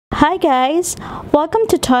Hi guys, welcome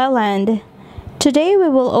to Thailand. Today we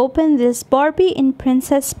will open this Barbie in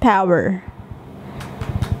Princess Power.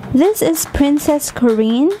 This is Princess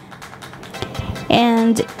Corinne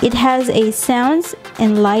and it has a sounds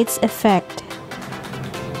and lights effect.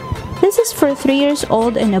 This is for 3 years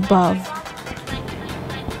old and above.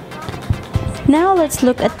 Now let's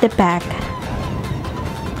look at the back.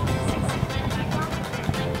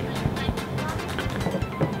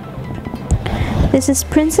 This is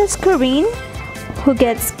Princess Corinne who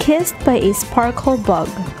gets kissed by a sparkle bug.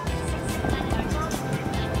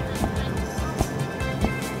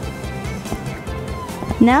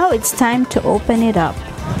 Now it's time to open it up.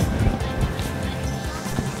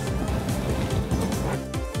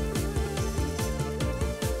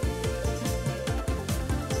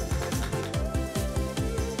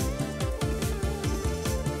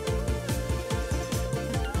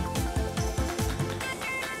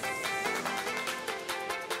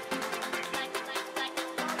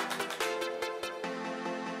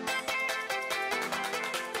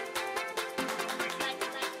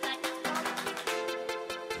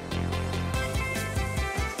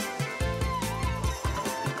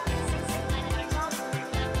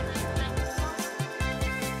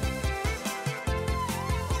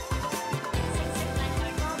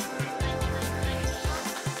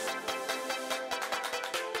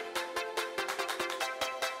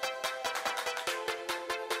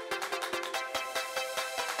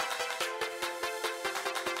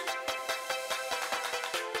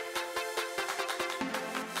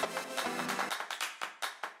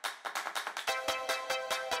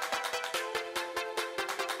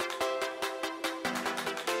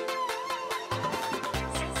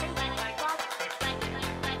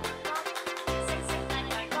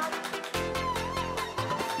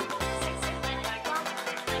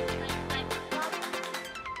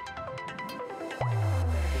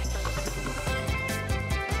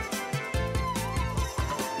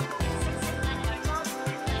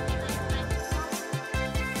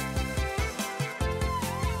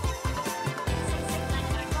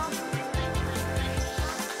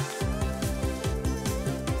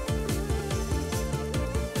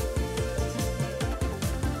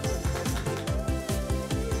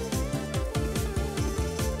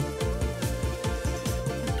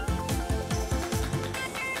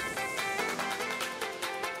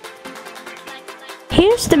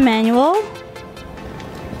 Here's the manual.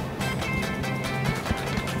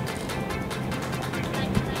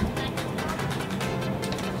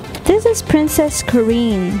 This is Princess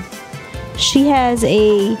Corinne. She has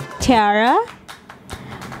a tiara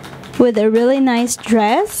with a really nice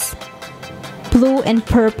dress, blue and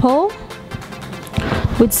purple,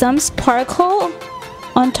 with some sparkle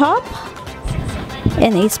on top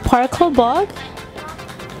and a sparkle bug.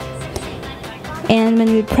 And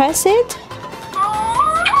when we press it,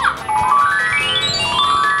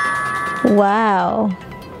 wow!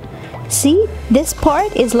 See, this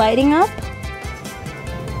part is lighting up.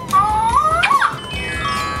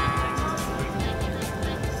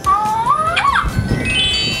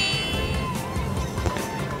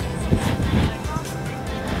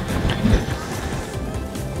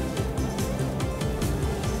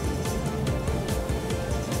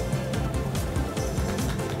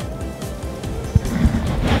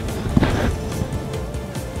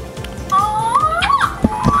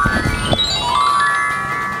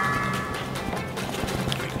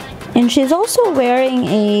 And she's also wearing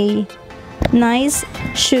a nice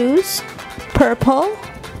shoes, purple.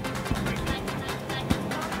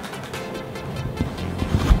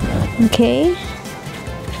 Okay.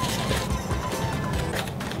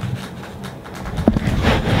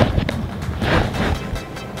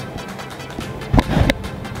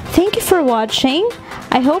 Thank you for watching.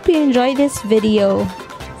 I hope you enjoyed this video.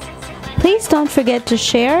 Please don't forget to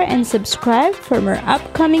share and subscribe for more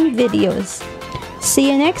upcoming videos.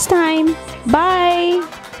 See you next time.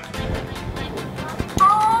 Bye!